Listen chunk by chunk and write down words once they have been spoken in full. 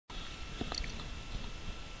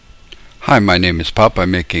Hi, my name is Pop.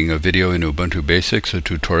 I'm making a video in Ubuntu Basics, a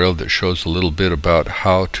tutorial that shows a little bit about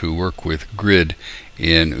how to work with Grid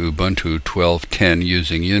in Ubuntu 12.10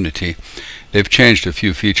 using Unity. They've changed a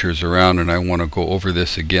few features around and I want to go over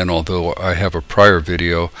this again, although I have a prior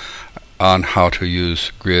video on how to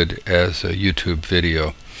use Grid as a YouTube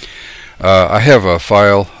video. I have a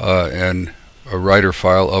file and a writer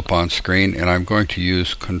file up on screen, and I'm going to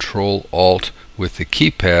use Ctrl-Alt with the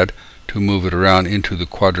keypad to move it around into the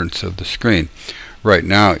quadrants of the screen. Right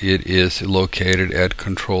now it is located at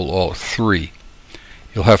Ctrl-Alt-3.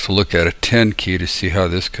 You'll have to look at a 10 key to see how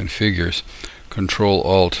this configures.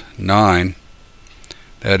 Ctrl-Alt-9,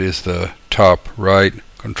 that is the top right,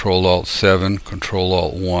 Ctrl-Alt-7,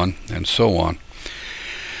 Ctrl-Alt-1, and so on.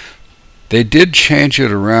 They did change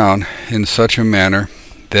it around in such a manner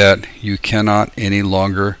that you cannot any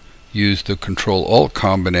longer use the Ctrl-Alt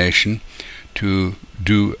combination to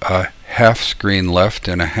do a half screen left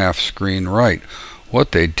and a half screen right.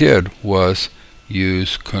 What they did was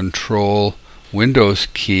use Control Windows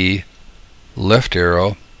key left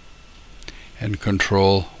arrow and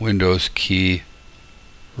Control Windows key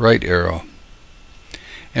right arrow.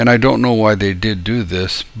 And I don't know why they did do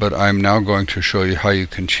this, but I'm now going to show you how you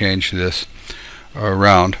can change this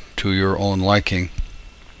around to your own liking.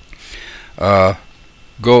 Go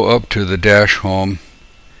up to the dash home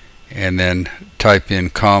and then type in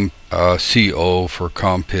CO for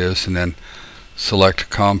Compiz, and then select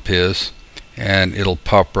Compiz, and it'll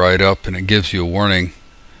pop right up and it gives you a warning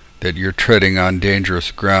that you're treading on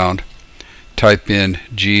dangerous ground. Type in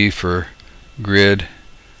G for grid.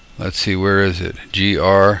 Let's see, where is it?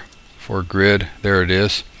 GR for grid. There it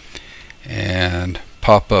is. And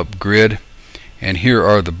pop up grid, and here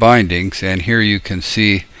are the bindings, and here you can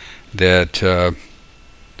see that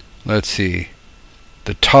let's see,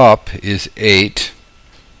 the top is 8,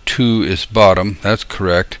 2 is bottom, that's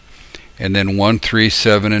correct, and then 1, 3,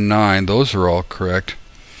 7, and 9, those are all correct,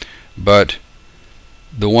 but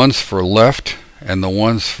the ones for left and the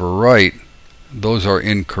ones for right, those are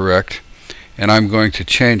incorrect, and I'm going to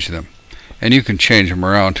change them. And you can change them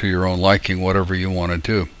around to your own liking, whatever you want to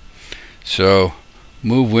do. So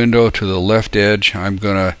move window to the left edge. I'm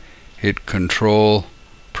going to hit Control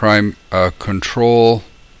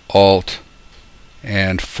Alt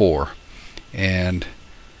and 4, and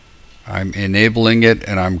I'm enabling it,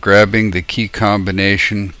 and I'm grabbing the key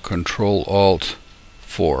combination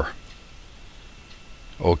Ctrl-Alt-4.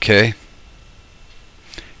 OK.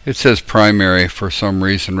 It says primary for some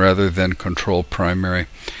reason rather than control primary.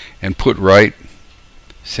 And put right,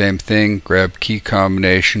 same thing, grab key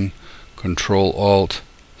combination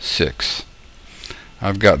Ctrl-Alt-6.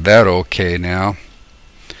 I've got that OK now,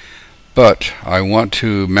 but I want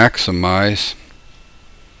to maximize.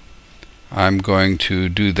 I'm going to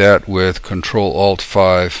do that with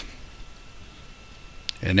Ctrl-Alt-5.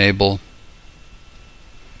 Enable.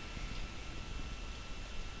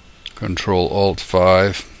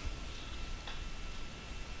 Ctrl-Alt-5.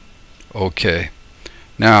 OK.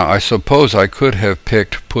 Now I suppose I could have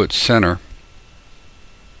picked put center.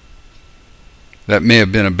 That may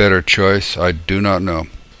have been a better choice. I do not know.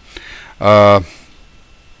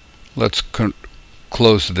 Let's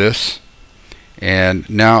close this. And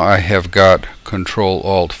now I have got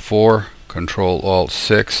Ctrl-Alt-4,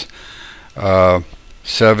 Ctrl-Alt-6,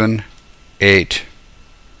 7, 8,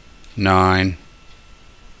 9,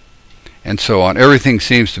 and so on. Everything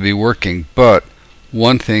seems to be working, but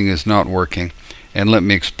one thing is not working, and let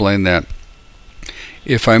me explain that.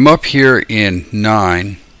 If I'm up here in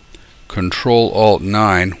 9,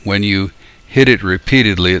 Ctrl-Alt-9, when you hit it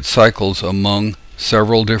repeatedly, it cycles among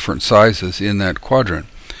several different sizes in that quadrant.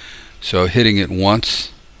 So hitting it once,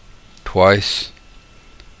 twice,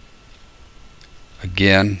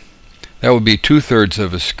 again, that would be 2/3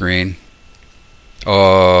 of a screen.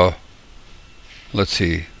 Let's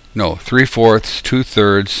see, no, 3/4,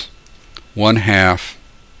 2/3, 1/2,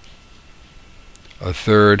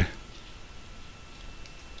 1/3,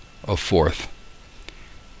 1/4,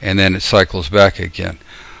 and then it cycles back again.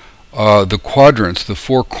 The quadrants, the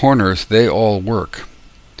four corners, they all work,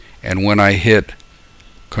 and when I hit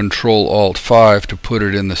Ctrl-Alt-5 to put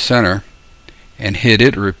it in the center and hit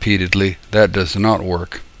it repeatedly, that does not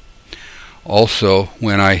work. Also,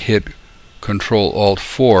 when I hit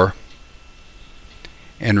Ctrl-Alt-4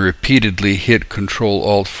 and repeatedly hit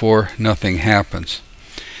Ctrl-Alt-4, nothing happens.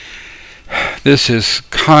 This is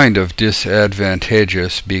kind of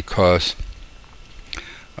disadvantageous because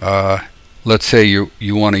let's say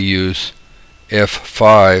you want to use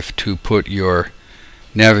F5 to put your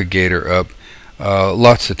navigator up.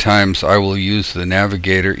 Lots of times I will use the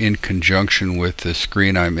navigator in conjunction with the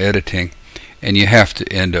screen I'm editing, and you have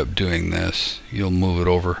to end up doing this. You'll move it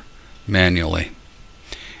over manually.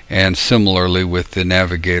 And similarly with the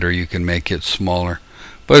navigator, you can make it smaller,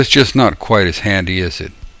 but it's just not quite as handy, is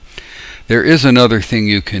it? There is another thing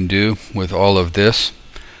you can do with all of this.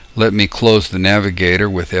 Let me close the navigator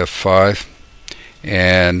with F5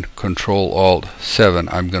 and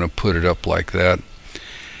Ctrl-Alt-7. I'm going to put it up like that.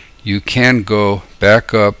 You can go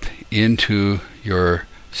back up into your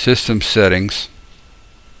system settings,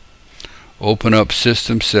 open up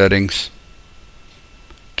system settings,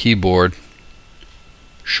 keyboard,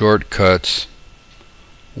 shortcuts,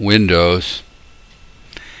 Windows,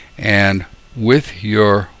 and with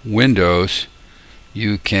your Windows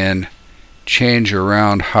you can change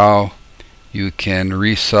around how you can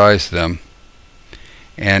resize them,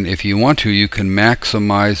 and if you want to, you can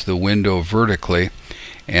maximize the window vertically,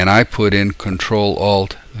 and I put in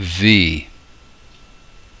Ctrl-Alt-V,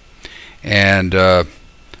 and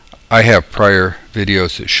I have prior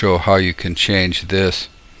videos that show how you can change this.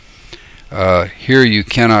 Here you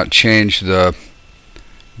cannot change the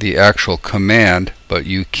actual command, but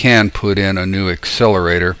you can put in a new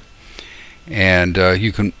accelerator, and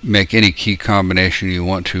you can make any key combination you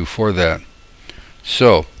want to for that.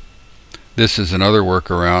 So this is another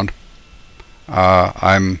workaround.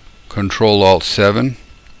 I'm Ctrl-Alt-7,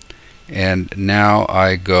 and now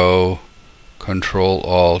I go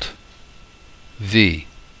Ctrl-Alt-V,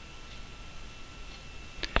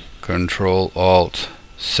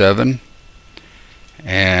 Ctrl-Alt-7,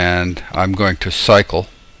 and I'm going to cycle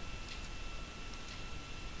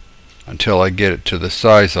until I get it to the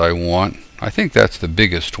size I want. I think that's the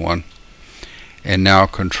biggest one. And now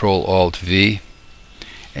Ctrl-Alt-V,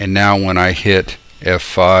 and now when I hit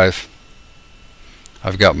F5,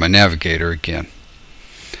 I've got my navigator again.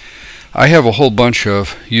 I have a whole bunch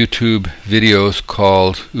of YouTube videos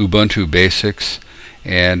called Ubuntu Basics,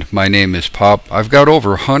 and my name is Pop. I've got over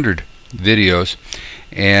 100 videos,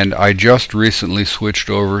 and I just recently switched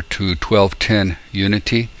over to 12.10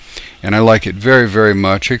 Unity, and I like it very, very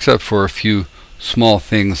much, except for a few small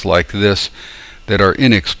things like this that are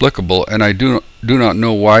inexplicable, and I do not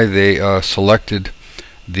know why they selected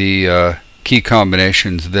the key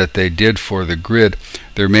combinations that they did for the grid.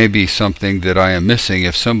 There may be something that I am missing.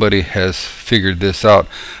 If somebody has figured this out,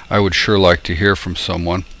 I would sure like to hear from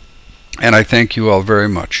someone. And I thank you all very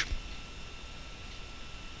much.